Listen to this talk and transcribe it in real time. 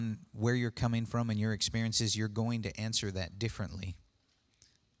on where you're coming from and your experiences, you're going to answer that differently.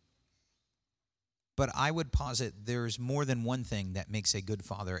 But I would posit there's more than one thing that makes a good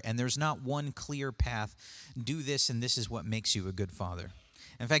father, and there's not one clear path. Do this, and this is what makes you a good father.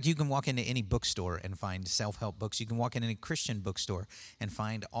 In fact, you can walk into any bookstore and find self-help books. You can walk into any Christian bookstore and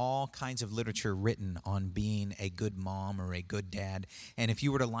find all kinds of literature written on being a good mom or a good dad. And if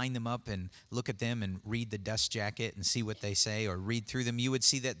you were to line them up and look at them and read the dust jacket and see what they say or read through them, you would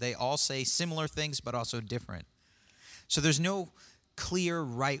see that they all say similar things but also different. So there's no clear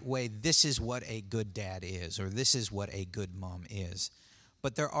right way, this is what a good dad is, or this is what a good mom is.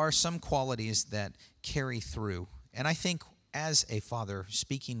 But there are some qualities that carry through. And I think as a father,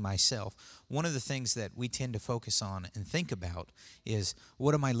 speaking myself, one of the things that we tend to focus on and think about is,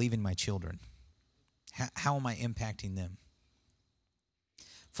 what am I leaving my children? How am I impacting them?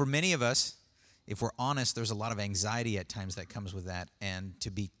 For many of us, if we're honest, there's a lot of anxiety at times that comes with that. And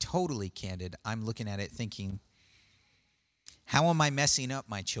to be totally candid, I'm looking at it thinking, how am I messing up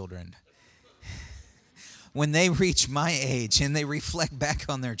my children? When they reach my age and they reflect back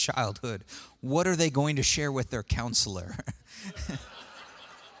on their childhood, what are they going to share with their counselor?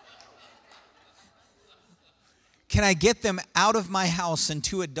 Can I get them out of my house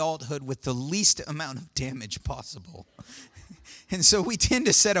into adulthood with the least amount of damage possible? And so we tend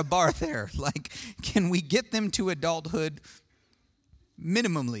to set a bar there. Like, can we get them to adulthood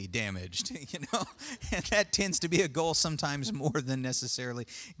minimally damaged, and that tends to be a goal sometimes more than necessarily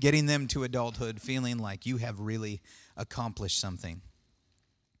getting them to adulthood feeling like you have really accomplished something.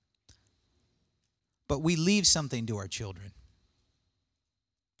 But we leave something to our children,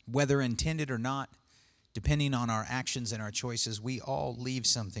 whether intended or not, depending on our actions and our choices. We all leave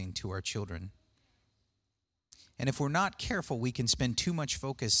something to our children. And if we're not careful, we can spend too much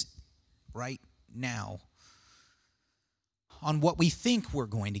focus right now on what we think we're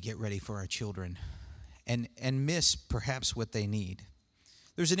going to get ready for our children and miss perhaps what they need.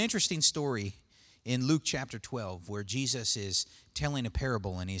 There's an interesting story in Luke chapter 12 where Jesus is telling a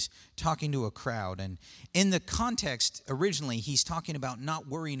parable and he's talking to a crowd. And in the context, originally, he's talking about not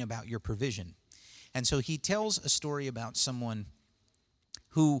worrying about your provision. And so he tells a story about someone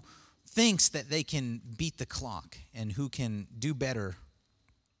who thinks that they can beat the clock and who can do better.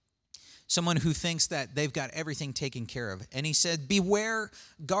 Someone who thinks that they've got everything taken care of. And he said, beware,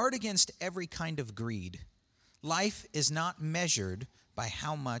 guard against every kind of greed. Life is not measured by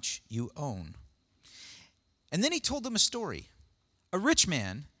how much you own. And then he told them a story. A rich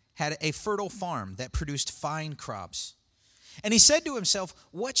man had a fertile farm that produced fine crops. And he said to himself,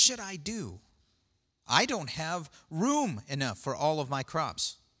 what should I do? I don't have room enough for all of my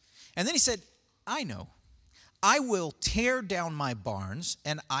crops. And then he said, I know. I will tear down my barns,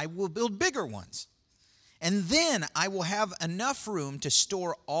 and I will build bigger ones. And then I will have enough room to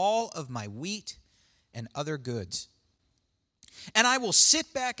store all of my wheat and other goods. And I will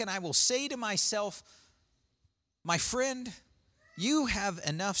sit back and I will say to myself, my friend, you have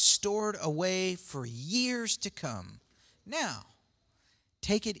enough stored away for years to come. Now,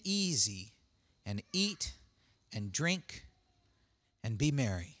 take it easy and eat and drink and be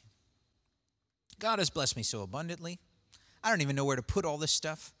merry. God has blessed me so abundantly. I don't even know where to put all this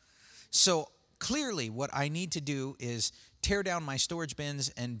stuff. So clearly what I need to do is tear down my storage bins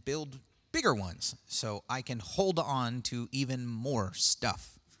and build bigger ones so I can hold on to even more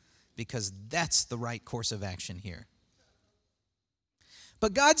stuff, because that's the right course of action here.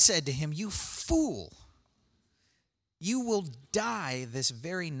 But God said to him, you fool, you will die this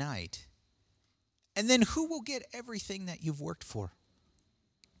very night. And then who will get everything that you've worked for?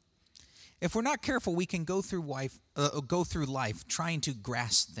 If we're not careful, we can go through life trying to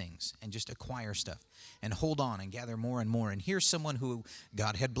grasp things and just acquire stuff and hold on and gather more and more. And here's someone who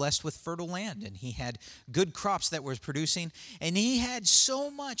God had blessed with fertile land, and he had good crops that was producing, and he had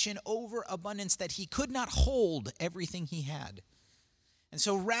so much in overabundance that he could not hold everything he had. And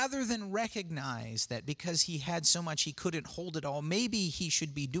so rather than recognize that because he had so much he couldn't hold it all, maybe he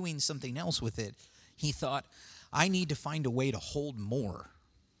should be doing something else with it, he thought, I need to find a way to hold more.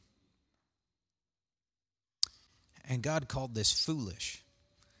 And God called this foolish,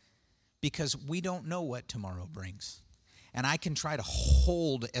 because we don't know what tomorrow brings. And I can try to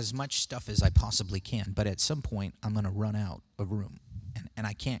hold as much stuff as I possibly can, but at some point I'm going to run out of room, and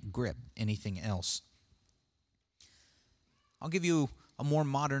I can't grip anything else. I'll give you a more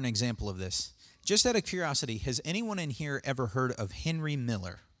modern example of this. Just out of curiosity, has anyone in here ever heard of Henry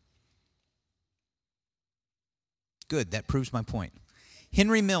Miller? Good, that proves my point.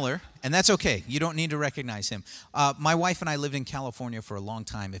 Henry Miller, and that's okay. You don't need to recognize him. My wife and I lived in California for a long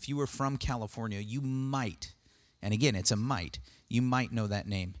time. If you were from California, you might, and again, it's a might, you might know that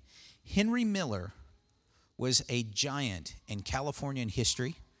name. Henry Miller was a giant in Californian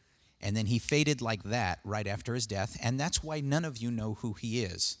history, and then he faded like that right after his death, and that's why none of you know who he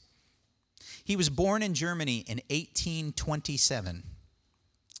is. He was born in Germany in 1827,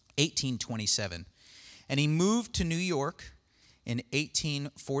 and he moved to New York in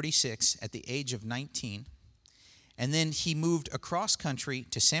 1846 at the age of 19, and then he moved across country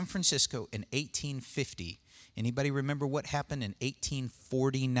to San Francisco in 1850. Anybody remember what happened in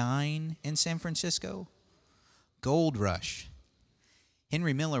 1849 in San Francisco? Gold rush.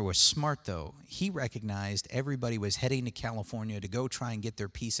 Henry Miller was smart, though. He recognized everybody was heading to California to go try and get their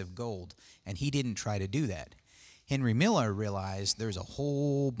piece of gold, and he didn't try to do that. Henry Miller realized there's a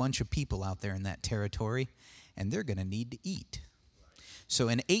whole bunch of people out there in that territory, and they're going to need to eat. So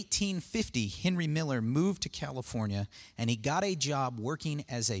in 1850, Henry Miller moved to California, and he got a job working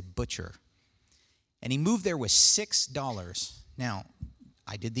as a butcher. And he moved there with $6. Now,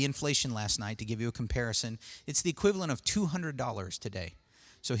 I did the inflation last night to give you a comparison. It's the equivalent of $200 today.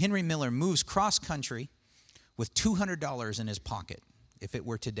 So Henry Miller moves cross-country with $200 in his pocket, if it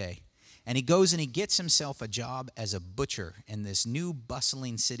were today. And he goes and he gets himself a job as a butcher in this new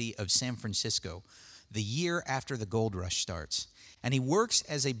bustling city of San Francisco the year after the gold rush starts. And he works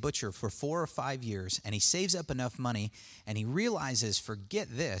as a butcher for 4 or 5 years, and he saves up enough money, and he realizes, forget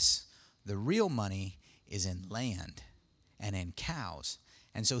this, the real money is in land and in cows.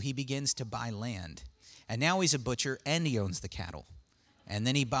 And so he begins to buy land. And now he's a butcher and he owns the cattle. And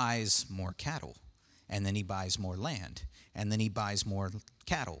then he buys more cattle. And then he buys more land. And then he buys more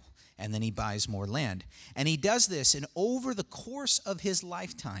cattle. And then he buys more land. And he does this, and over the course of his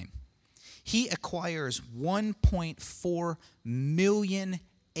lifetime, he acquires 1.4 million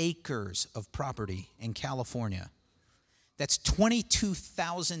acres of property in California. That's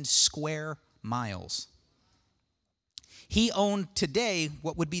 22,000 square miles. He owned today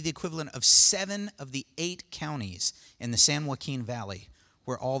what would be the equivalent of 7 of the 8 counties in the San Joaquin Valley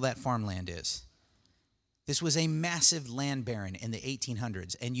where all that farmland is. This was a massive land baron in the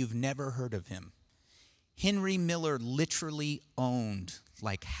 1800s, and you've never heard of him. Henry Miller literally owned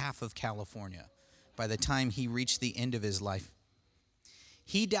like half of California by the time he reached the end of his life.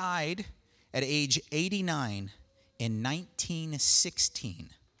 He died at age 89 in 1916.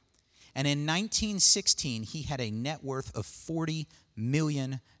 And in 1916, he had a net worth of $40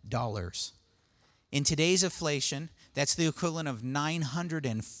 million. In today's inflation, that's the equivalent of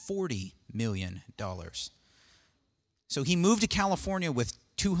 $940 million. So he moved to California with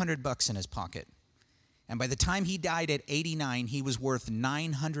 $200 in his pocket. And by the time he died at 89, he was worth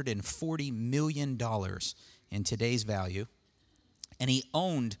 $940 million in today's value. And he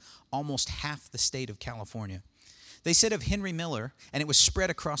owned almost half the state of California. They said of Henry Miller, and it was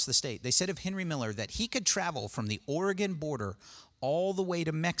spread across the state, they said of Henry Miller that he could travel from the Oregon border all the way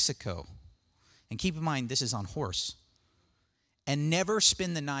to Mexico. And keep in mind, this is on horse. And never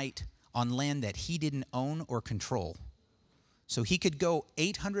spend the night on land that he didn't own or control. So he could go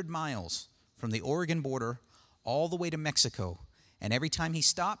 800 miles from the Oregon border all the way to Mexico. And every time he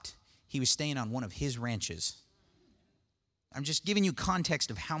stopped, he was staying on one of his ranches. I'm just giving you context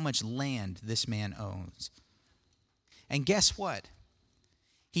of how much land this man owns. And guess what?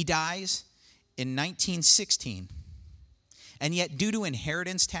 He dies in 1916. And yet, due to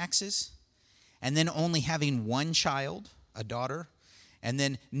inheritance taxes, and then only having one child, a daughter, and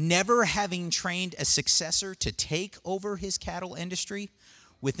then never having trained a successor to take over his cattle industry,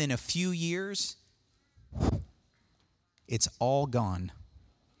 within a few years, it's all gone.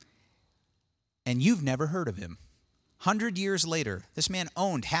 And you've never heard of him. 100 years later, this man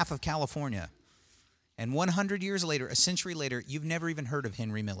owned half of California. And 100 years later, a century later, you've never even heard of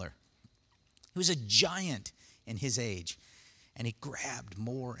Henry Miller. He was a giant in his age. And he grabbed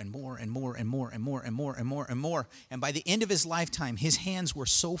more and more and more and more and more and more and more and more. And by the end of his lifetime, his hands were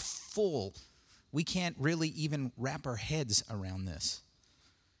so full, we can't really even wrap our heads around this.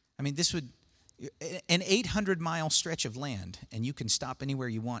 I mean, this would, an 800-mile stretch of land, and you can stop anywhere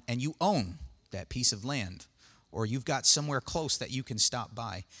you want, and you own that piece of land. Or you've got somewhere close that you can stop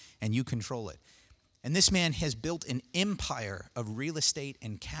by, and you control it. And this man has built an empire of real estate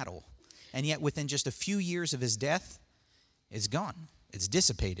and cattle. And yet within just a few years of his death, it's gone. It's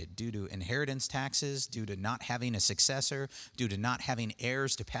dissipated due to inheritance taxes, due to not having a successor, due to not having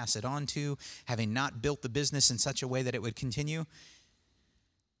heirs to pass it on to, having not built the business in such a way that it would continue.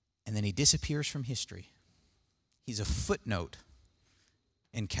 And then he disappears from history. He's a footnote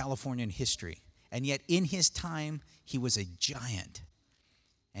in Californian history. And yet in his time, he was a giant.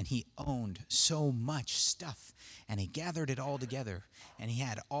 And he owned so much stuff. And he gathered it all together. And he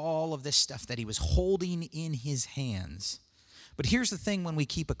had all of this stuff that he was holding in his hands. But here's the thing when we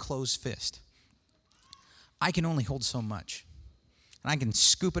keep a closed fist. I can only hold so much. And I can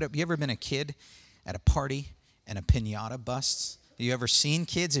scoop it up. You ever been a kid at a party and a piñata busts? You ever seen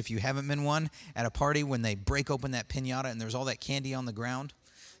kids, if you haven't been one, at a party when they break open that piñata and there's all that candy on the ground?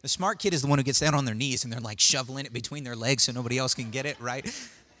 The smart kid is the one who gets down on their knees and they're like shoveling it between their legs so nobody else can get it, right?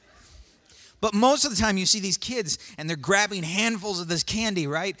 But most of the time you see these kids and they're grabbing handfuls of this candy,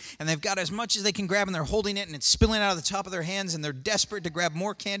 right? And they've got as much as they can grab and they're holding it and it's spilling out of the top of their hands and they're desperate to grab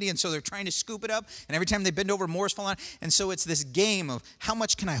more candy and so they're trying to scoop it up and every time they bend over, more is falling out. And so it's this game of how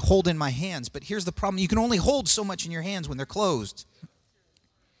much can I hold in my hands? But here's the problem. You can only hold so much in your hands when they're closed.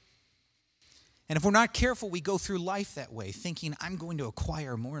 And if we're not careful, we go through life that way, thinking I'm going to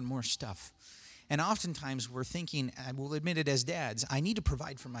acquire more and more stuff. And oftentimes we're thinking, I will admit it as dads, I need to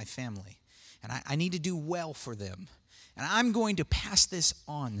provide for my family. And I need to do well for them. And I'm going to pass this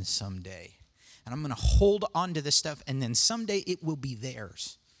on someday. And I'm going to hold on to this stuff, and then someday it will be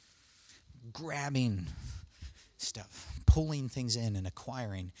theirs. Grabbing stuff, pulling things in and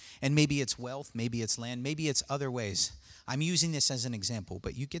acquiring. And maybe it's wealth, maybe it's land, maybe it's other ways. I'm using this as an example,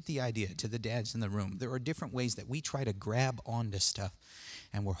 but you get the idea to the dads in the room. There are different ways that we try to grab onto stuff,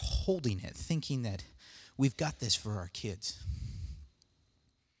 and we're holding it, thinking that we've got this for our kids.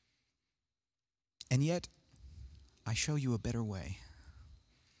 And yet, I show you a better way.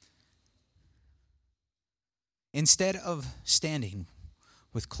 Instead of standing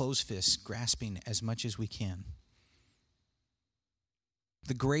with closed fists, grasping as much as we can,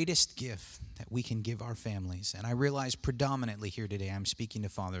 the greatest gift that we can give our families, and I realize predominantly here today I'm speaking to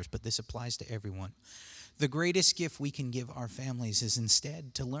fathers, but this applies to everyone. The greatest gift we can give our families is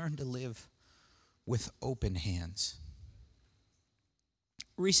instead to learn to live with open hands.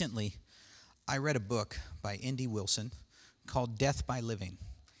 Recently, I read a book by Indy Wilson called Death by Living.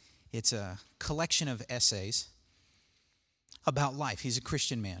 It's a collection of essays about life. He's a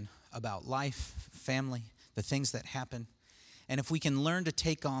Christian man, about life, family, the things that happen. And if we can learn to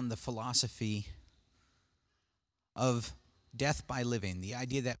take on the philosophy of death by living, the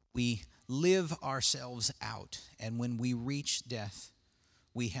idea that we live ourselves out, and when we reach death,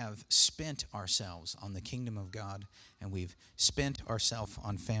 we have spent ourselves on the kingdom of God, and we've spent ourselves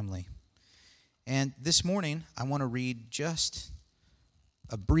on family. And this morning, I want to read just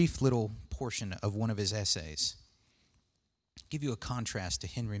a brief little portion of one of his essays. Give you a contrast to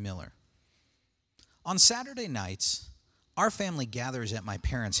Henry Miller. On Saturday nights, our family gathers at my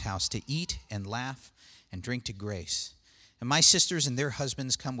parents' house to eat and laugh and drink to grace. And my sisters and their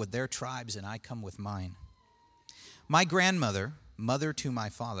husbands come with their tribes, and I come with mine. My grandmother, mother to my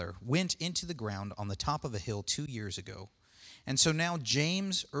father, went into the ground on the top of a hill 2 years ago. And so now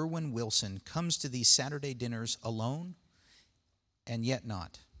James Irwin Wilson comes to these Saturday dinners alone, and yet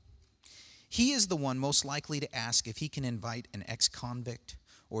not. He is the one most likely to ask if he can invite an ex-convict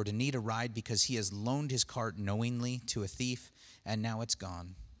or to need a ride because he has loaned his cart knowingly to a thief, and now it's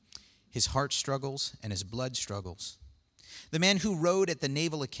gone. His heart struggles and his blood struggles. The man who rode at the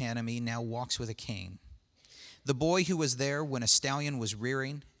Naval Academy now walks with a cane. The boy who was there when a stallion was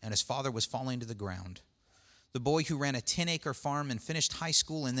rearing and his father was falling to the ground. The boy who ran a 10-acre farm and finished high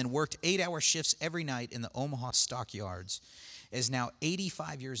school and then worked 8-hour shifts every night in the Omaha stockyards is now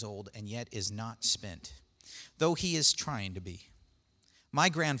 85 years old and yet is not spent, though he is trying to be. My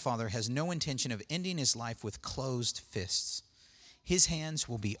grandfather has no intention of ending his life with closed fists. His hands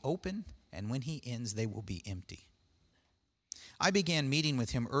will be open, and when he ends, they will be empty. I began meeting with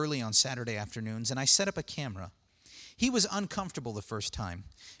him early on Saturday afternoons, and I set up a camera. He was uncomfortable the first time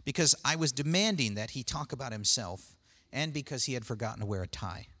because I was demanding that he talk about himself and because he had forgotten to wear a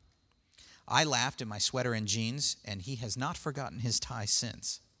tie. I laughed in my sweater and jeans, and he has not forgotten his tie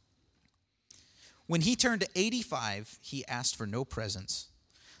since. When he turned 85, he asked for no presents.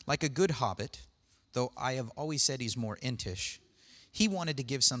 Like a good hobbit, though I have always said he's more entish, he wanted to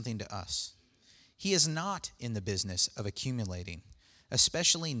give something to us. He is not in the business of accumulating,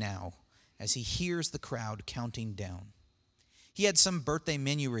 especially now, as he hears the crowd counting down. He had some birthday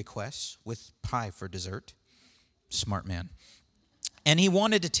menu requests with pie for dessert. Smart man. And he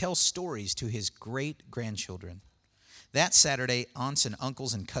wanted to tell stories to his great-grandchildren. That Saturday, aunts and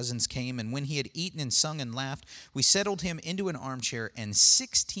uncles and cousins came, and when he had eaten and sung and laughed, we settled him into an armchair, and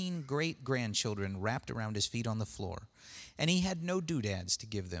 16 great-grandchildren wrapped around his feet on the floor. And he had no doodads to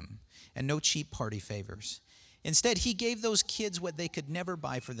give them, and no cheap party favors. Instead, he gave those kids what they could never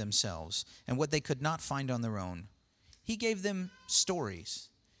buy for themselves and what they could not find on their own. He gave them stories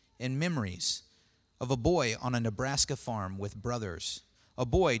and memories of a boy on a Nebraska farm with brothers, a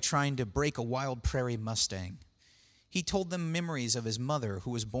boy trying to break a wild prairie Mustang. He told them memories of his mother who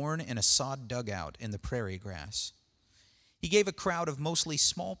was born in a sod dugout in the prairie grass. He gave a crowd of mostly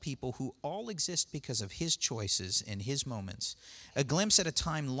small people who all exist because of his choices in his moments, a glimpse at a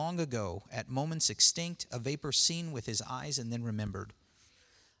time long ago, at moments extinct, a vapor seen with his eyes and then remembered.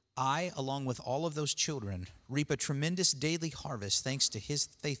 I, along with all of those children, reap a tremendous daily harvest thanks to his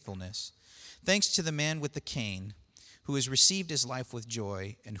faithfulness, thanks to the man with the cane who has received his life with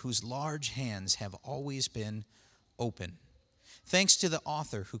joy and whose large hands have always been open. Thanks to the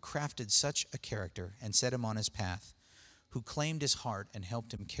author who crafted such a character and set him on his path, who claimed his heart and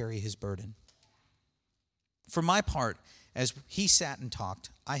helped him carry his burden. For my part, as he sat and talked,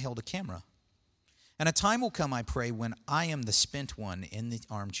 I held a camera. And a time will come, I pray, when I am the spent one in the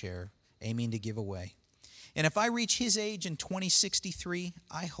armchair, aiming to give away. And if I reach his age in 2063,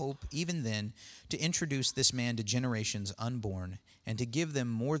 I hope, even then, to introduce this man to generations unborn and to give them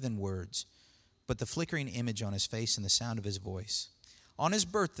more than words, but the flickering image on his face and the sound of his voice. On his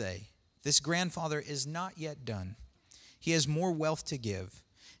birthday, this grandfather is not yet done. He has more wealth to give.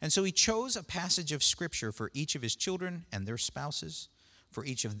 And so he chose a passage of Scripture for each of his children and their spouses, for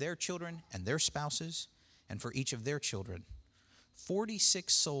each of their children and their spouses, and for each of their children.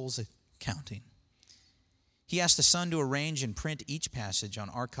 46 souls counting. He asked the son to arrange and print each passage on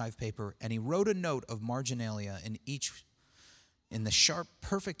archive paper, and he wrote a note of marginalia in the sharp,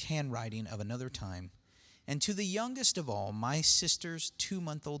 perfect handwriting of another time. And to the youngest of all, my sister's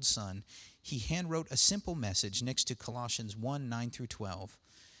 2-month-old son, he handwrote a simple message next to Colossians 1:9-12.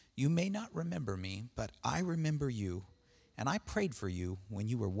 You may not remember me, but I remember you, and I prayed for you when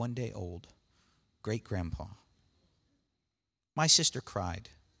you were 1 day old. Great grandpa. My sister cried.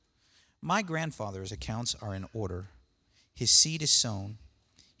 My grandfather's accounts are in order. His seed is sown.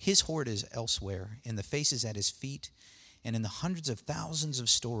 His hoard is elsewhere, in the faces at his feet, and in the hundreds of thousands of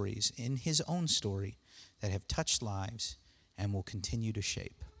stories in his own story that have touched lives and will continue to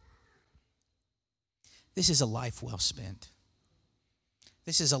shape. This is a life well spent.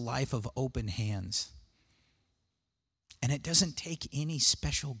 This is a life of open hands. And it doesn't take any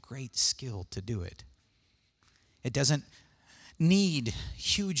special great skill to do it. It doesn't need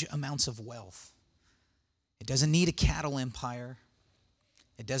huge amounts of wealth. It doesn't need a cattle empire.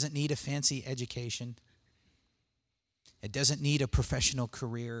 It doesn't need a fancy education. It doesn't need a professional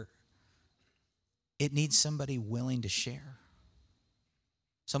career. It needs somebody willing to share.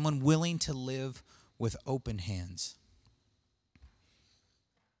 Someone willing to live with open hands.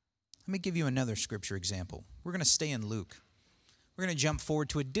 Let me give you another scripture example. We're going to stay in Luke. We're going to jump forward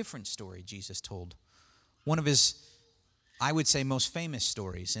to a different story Jesus told. One of his, I would say, most famous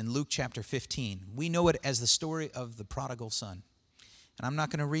stories in Luke chapter 15. We know it as the story of the prodigal son. And I'm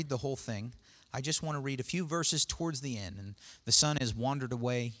not going to read the whole thing. I just want to read a few verses towards the end. And the son has wandered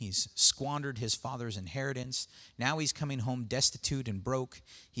away. He's squandered his father's inheritance. Now he's coming home destitute and broke.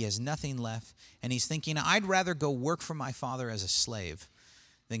 He has nothing left. And he's thinking, I'd rather go work for my father as a slave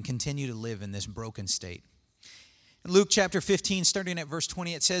than continue to live in this broken state. In Luke chapter 15, starting at verse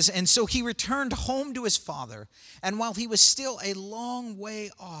 20, it says, And so he returned home to his father, and while he was still a long way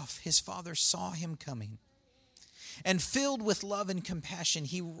off, his father saw him coming. And filled with love and compassion,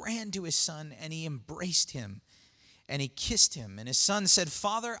 he ran to his son, and he embraced him, and he kissed him. And his son said,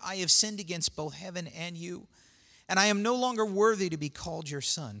 Father, I have sinned against both heaven and you, and I am no longer worthy to be called your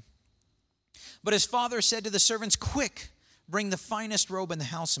son. But his father said to the servants, Quick, bring the finest robe in the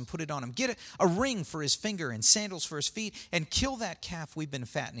house and put it on him. Get a ring for his finger and sandals for his feet, and kill that calf we've been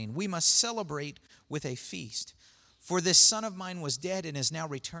fattening. We must celebrate with a feast. For this son of mine was dead and is now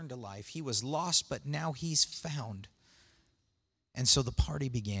returned to life. He was lost, but now he's found. And so the party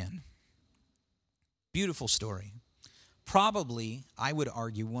began. Beautiful story. Probably, I would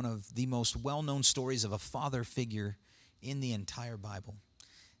argue, one of the most well-known stories of a father figure in the entire Bible.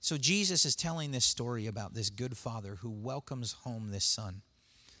 So Jesus is telling this story about this good father who welcomes home this son.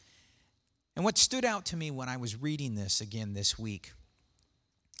 And what stood out to me when I was reading this again this week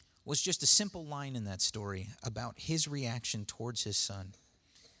was just a simple line in that story about his reaction towards his son.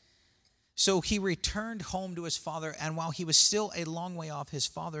 So he returned home to his father, and while he was still a long way off, his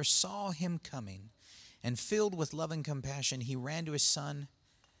father saw him coming, and filled with love and compassion, he ran to his son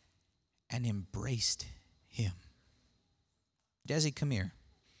and embraced him. Desi, come here.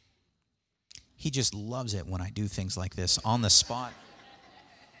 He just loves it when I do things like this on the spot.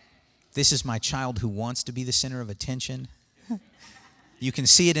 This is my child who wants to be the center of attention. You can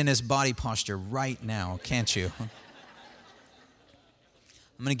see it in his body posture right now, can't you? I'm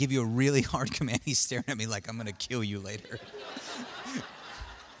going to give you a really hard command. He's staring at me like I'm going to kill you later.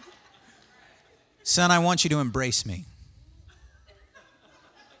 Son, I want you to embrace me.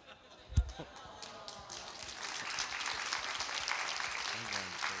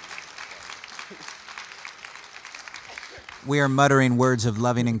 We are muttering words of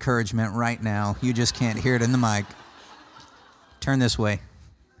loving encouragement right now. You just can't hear it in the mic. Turn this way.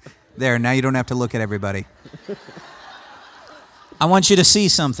 There, now you don't have to look at everybody. I want you to see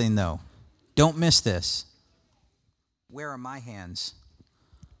something, though. Don't miss this. Where are my hands?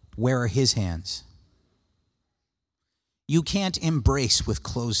 Where are his hands? You can't embrace with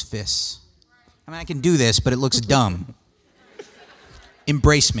closed fists. I mean, I can do this, but it looks dumb.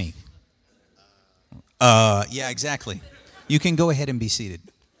 Embrace me. Yeah, exactly. You can go ahead and be seated.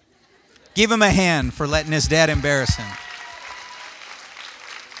 Give him a hand for letting his dad embarrass him.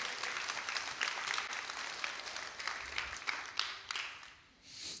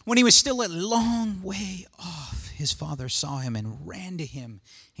 When he was still a long way off, his father saw him and ran to him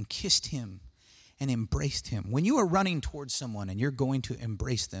and kissed him and embraced him. When you are running towards someone and you're going to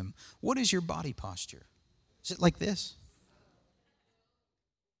embrace them, what is your body posture? Is it like this?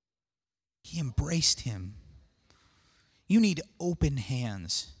 He embraced him. You need open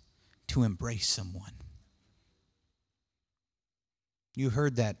hands to embrace someone. You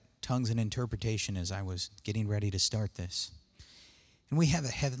heard that tongues and interpretation as I was getting ready to start this. And we have a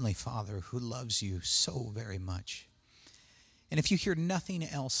heavenly Father who loves you so very much. And if you hear nothing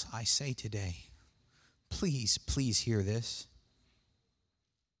else I say today, please, please hear this.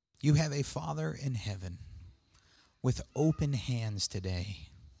 You have a Father in heaven with open hands today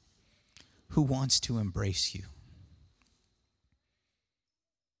who wants to embrace you.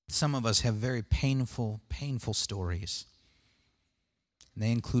 Some of us have very painful, painful stories. And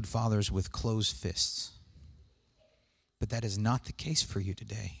they include fathers with closed fists. But that is not the case for you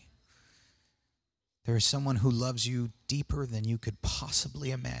today. There is someone who loves you deeper than you could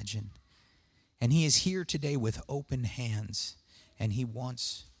possibly imagine. And he is here today with open hands, and he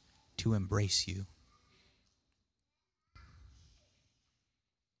wants to embrace you.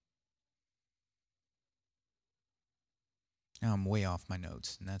 Now I'm way off my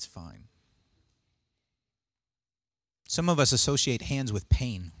notes, and that's fine. Some of us associate hands with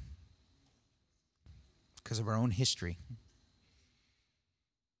pain because of our own history.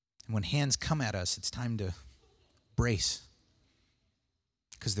 And when hands come at us, it's time to brace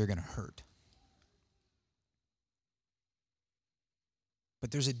because they're going to hurt.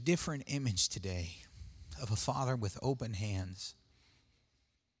 But there's a different image today of a father with open hands.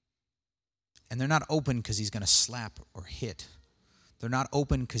 And they're not open because he's going to slap or hit. They're not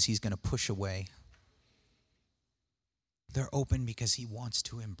open because he's going to push away. They're open because he wants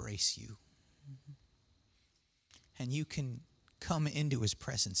to embrace you. And you can come into his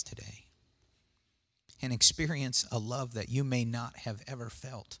presence today and experience a love that you may not have ever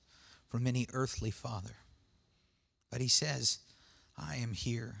felt from any earthly father. But he says, I am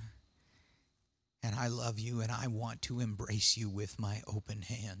here, and I love you, and I want to embrace you with my open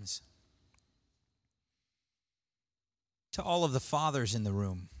hands. To all of the fathers in the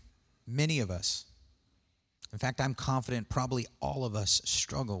room, many of us, in fact, I'm confident probably all of us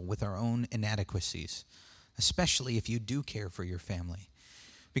struggle with our own inadequacies, especially if you do care for your family.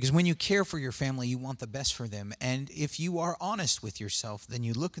 Because when you care for your family, you want the best for them. And if you are honest with yourself, then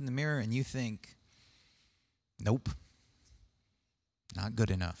you look in the mirror and you think, nope, not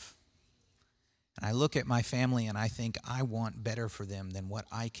good enough. And I look at my family and I think I want better for them than what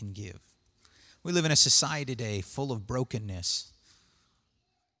I can give. We live in a society today full of brokenness,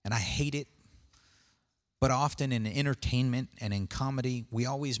 and I hate it. But often in entertainment and in comedy, we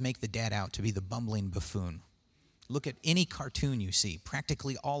always make the dad out to be the bumbling buffoon. Look at any cartoon you see,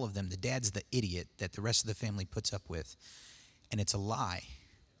 practically all of them, the dad's the idiot that the rest of the family puts up with. And it's a lie.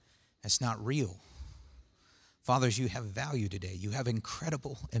 That's not real. Fathers, you have value today. You have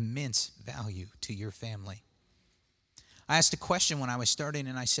incredible, immense value to your family. I asked a question when I was starting,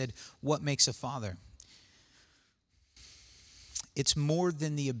 and I said, what makes a father? It's more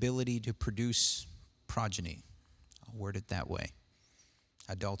than the ability to produce progeny. I'll word it that way.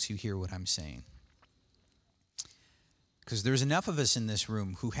 Adults, you hear what I'm saying. Because there's enough of us in this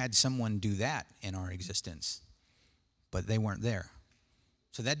room who had someone do that in our existence, but they weren't there.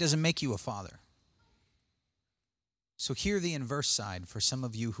 So that doesn't make you a father. So hear the inverse side for some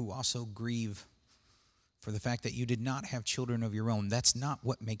of you who also grieve for the fact that you did not have children of your own. That's not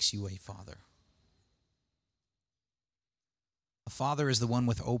what makes you a father. A father is the one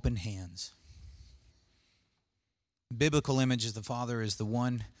with open hands. Biblical image of the father is the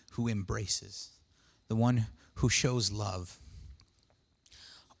one who embraces, the one who shows love.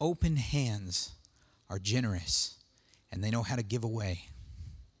 Open hands are generous, and they know how to give away.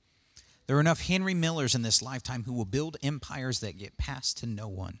 There are enough Henry Millers in this lifetime who will build empires that get passed to no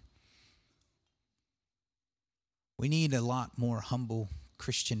one. We need a lot more humble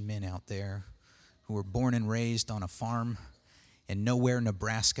Christian men out there who were born and raised on a farm in Nowhere,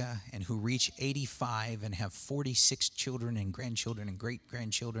 Nebraska, and who reach 85 and have 46 children and grandchildren and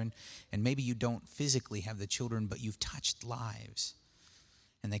great-grandchildren, and maybe you don't physically have the children, but you've touched lives.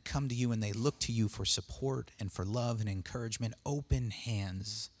 And they come to you and they look to you for support and for love and encouragement. Open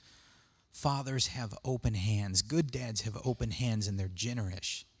hands. Fathers have open hands. Good dads have open hands, and they're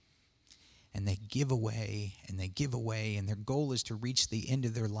generous. And they give away, and they give away, and their goal is to reach the end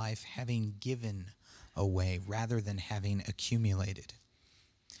of their life having given away rather than having accumulated.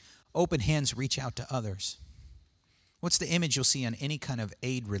 Open hands reach out to others. What's the image you'll see on any kind of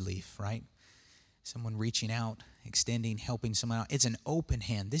aid relief, right? Someone reaching out, extending, helping someone out. It's an open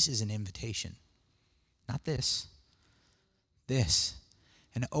hand. This is an invitation. Not this. This.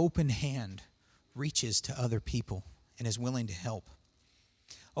 An open hand reaches to other people and is willing to help.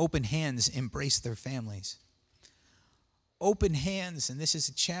 Open hands embrace their families. Open hands, and this is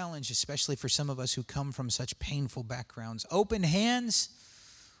a challenge, especially for some of us who come from such painful backgrounds. Open hands,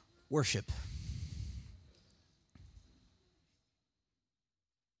 worship.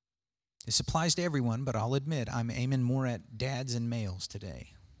 This applies to everyone, but I'll admit I'm aiming more at dads and males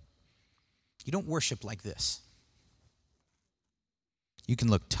today. You don't worship like this. You can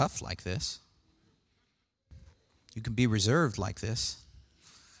look tough like this. You can be reserved like this.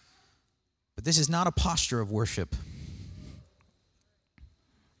 But this is not a posture of worship.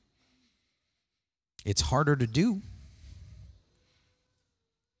 It's harder to do.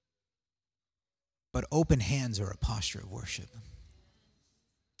 But open hands are a posture of worship.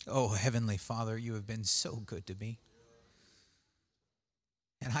 Oh, Heavenly Father, you have been so good to me.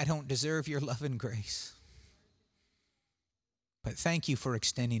 And I don't deserve your love and grace. But thank you for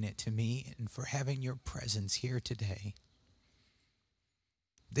extending it to me and for having your presence here today.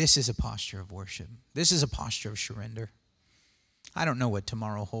 This is a posture of worship. This is a posture of surrender. I don't know what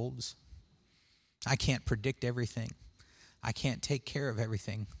tomorrow holds. I can't predict everything. I can't take care of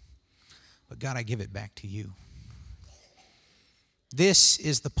everything. But God, I give it back to you. This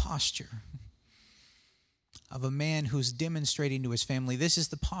is the posture of a man who's demonstrating to his family. This is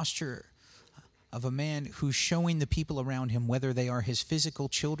the posture of a man who's showing the people around him, whether they are his physical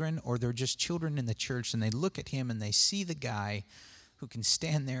children or they're just children in the church, and they look at him and they see the guy who can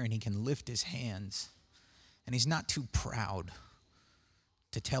stand there and he can lift his hands. And he's not too proud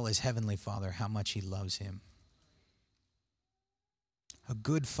to tell his Heavenly Father how much he loves him. A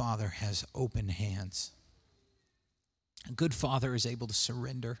good father has open hands. A good father is able to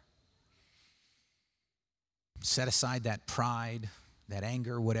surrender, set aside that pride, that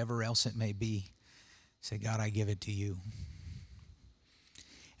anger, whatever else it may be. Say, God, I give it to you.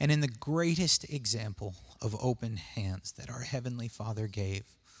 And in the greatest example of open hands that our Heavenly Father gave,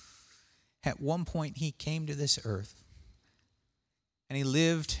 at one point he came to this earth and he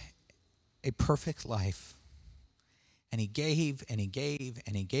lived a perfect life. And he gave and he gave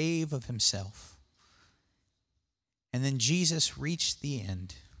and he gave of himself. And then Jesus reached the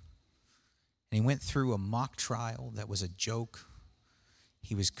end. And he went through a mock trial that was a joke.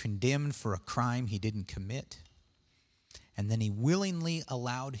 He was condemned for a crime he didn't commit. And then he willingly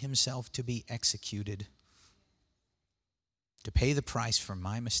allowed himself to be executed to pay the price for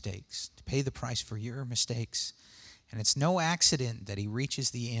my mistakes, to pay the price for your mistakes. And it's no accident that he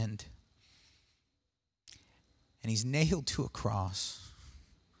reaches the end. And he's nailed to a cross.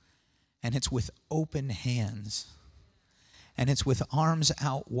 And it's with open hands. And it's with arms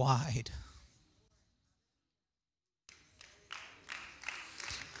out wide.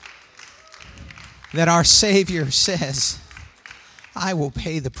 That our Savior says, I will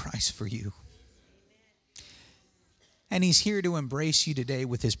pay the price for you. And he's here to embrace you today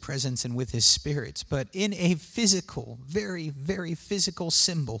with his presence and with his spirits, but in a physical, very, very physical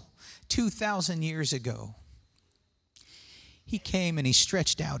symbol. 2,000 years ago, he came and he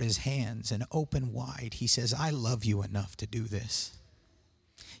stretched out his hands and open wide. He says, I love you enough to do this.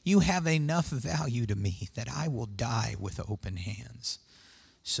 You have enough value to me that I will die with open hands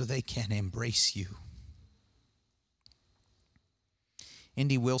so they can embrace you.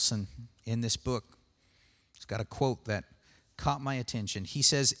 Indy Wilson, in this book, has got a quote that caught my attention. He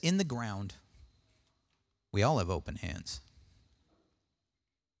says, in the ground, we all have open hands.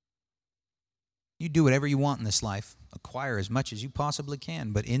 You do whatever you want in this life, acquire as much as you possibly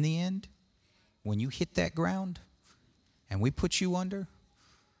can, but in the end, when you hit that ground and we put you under,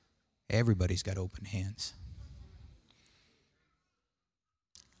 everybody's got open hands.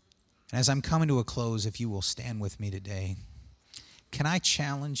 And as I'm coming to a close, if you will stand with me today, can I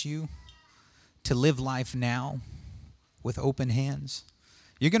challenge you to live life now with open hands?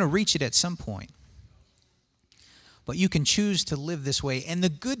 You're going to reach it at some point. But you can choose to live this way. And the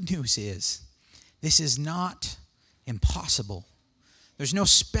good news is, this is not impossible There's no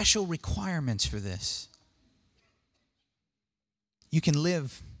special requirements for this. You can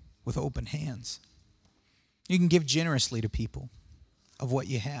live with open hands. You can give generously to people of what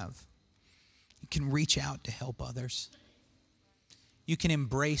you have. You can reach out to help others. You can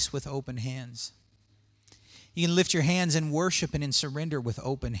embrace with open hands. You can lift your hands in worship and in surrender with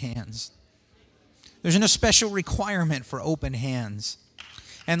open hands. There's no special requirement for open hands.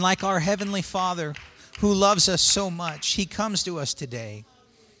 And like our Heavenly Father who loves us so much, He comes to us today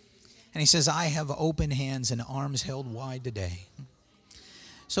and He says, I have open hands and arms held wide today.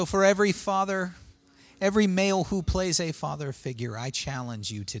 So for every father, every male who plays a father figure, I challenge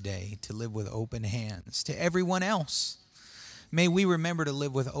you today to live with open hands. To everyone else, may we remember to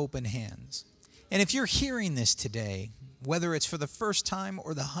live with open hands. And if you're hearing this today, whether it's for the first time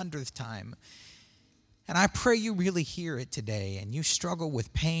or the 100th time, and I pray you really hear it today, and you struggle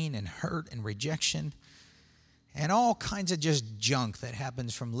with pain and hurt and rejection and all kinds of just junk that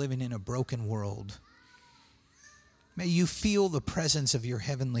happens from living in a broken world, may you feel the presence of your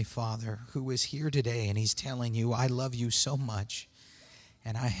Heavenly Father who is here today, and He's telling you, I love you so much,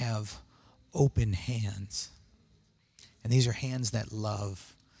 and I have open hands. And these are hands that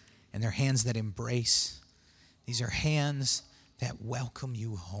love, and they're hands that embrace. These are hands that welcome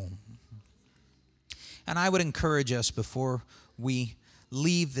you home. And I would encourage us before we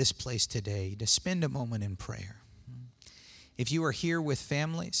leave this place today to spend a moment in prayer. If you are here with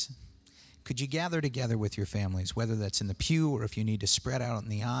families, could you gather together with your families, whether that's in the pew or if you need to spread out in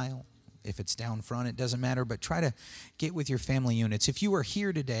the aisle, if it's down front, it doesn't matter, but try to get with your family units. If you are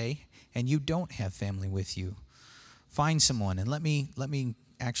here today and you don't have family with you, find someone, and let me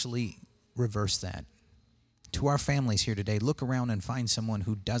actually reverse that. To our families here today, look around and find someone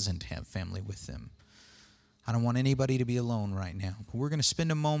who doesn't have family with them. I don't want anybody to be alone right now. But we're going to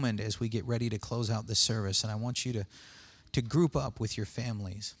spend a moment as we get ready to close out this service, and I want you to group up with your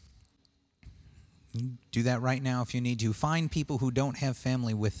families. You do that right now if you need to. Find people who don't have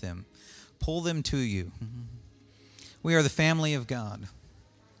family with them. Pull them to you. We are the family of God.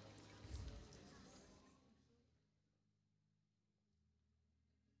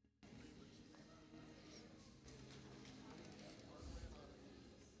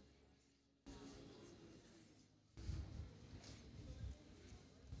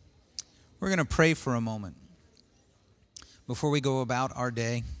 We're going to pray for a moment before we go about our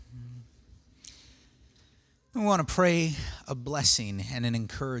day. We want to pray a blessing and an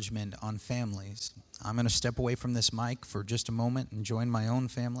encouragement on families. I'm going to step away from this mic for just a moment and join my own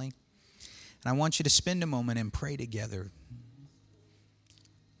family. And I want you to spend a moment and pray together.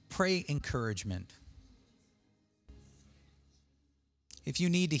 Pray encouragement. If you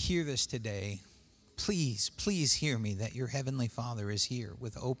need to hear this today, please hear me that your Heavenly Father is here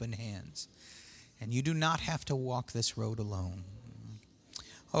with open hands. And you do not have to walk this road alone.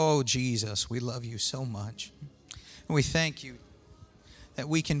 Oh, Jesus, we love you so much. And we thank you that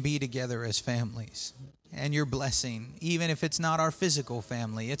we can be together as families. And your blessing, even if it's not our physical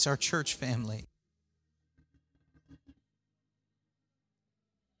family, it's our church family.